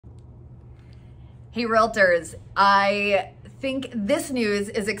Hey realtors, I think this news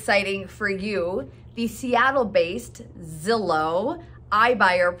is exciting for you. The Seattle-based Zillow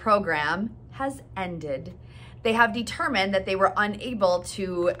iBuyer program has ended. They have determined that they were unable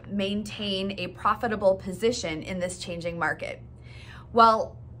to maintain a profitable position in this changing market.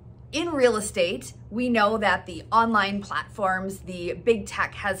 Well, in real estate, we know that the online platforms, the big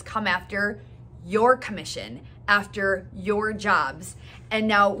tech has come after your commission, after your jobs. And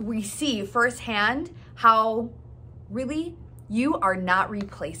now we see firsthand how really you are not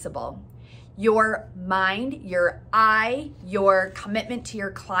replaceable. Your mind, your eye, your commitment to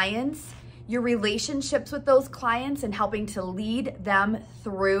your clients, your relationships with those clients and helping to lead them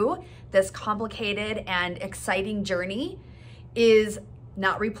through this complicated and exciting journey is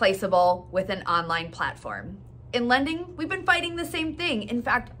not replaceable with an online platform. In lending, we've been fighting the same thing. In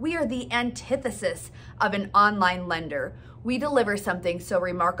fact, we are the antithesis of an online lender. We deliver something so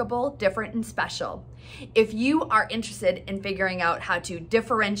remarkable, different, and special. If you are interested in figuring out how to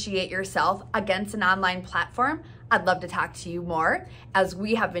differentiate yourself against an online platform, I'd love to talk to you more, as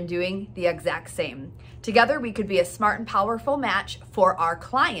we have been doing the exact same. Together, we could be a smart and powerful match for our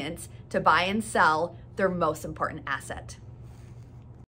clients to buy and sell their most important asset.